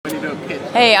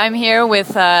Hey, I'm here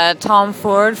with Tom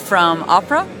Ford from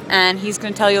Opera, and he's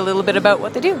going to tell you a little bit about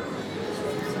what they do.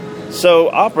 So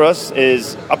Opera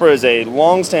is a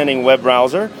long-standing web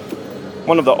browser,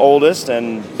 one of the oldest,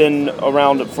 and been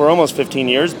around for almost 15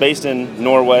 years, based in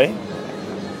Norway.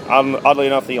 Oddly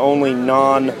enough, the only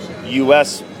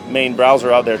non-US main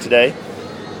browser out there today.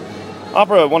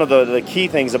 Opera, one of the key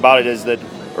things about it is that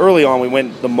early on we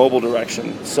went the mobile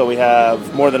direction. So we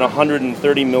have more than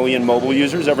 130 million mobile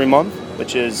users every month,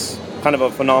 which is kind of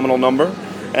a phenomenal number.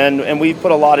 And we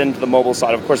put a lot into the mobile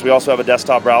side. Of course, we also have a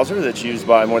desktop browser that's used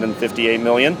by more than 58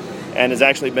 million, and has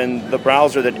actually been the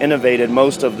browser that innovated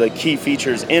most of the key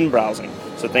features in browsing.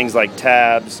 So things like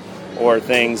tabs, or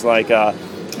things like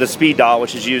the speed dial,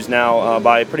 which is used now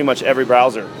by pretty much every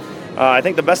browser. I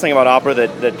think the best thing about Opera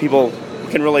that people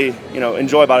can really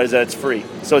enjoy about it is that it's free.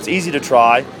 So it's easy to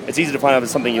try, it's easy to find out if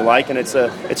it's something you like, and it's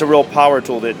a real power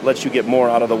tool that lets you get more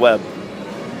out of the web.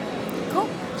 Cool.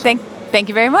 Thank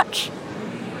you very much.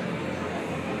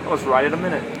 That was right at a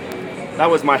minute. That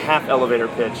was my half elevator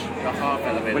pitch. The half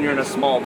elevator. When you're in a small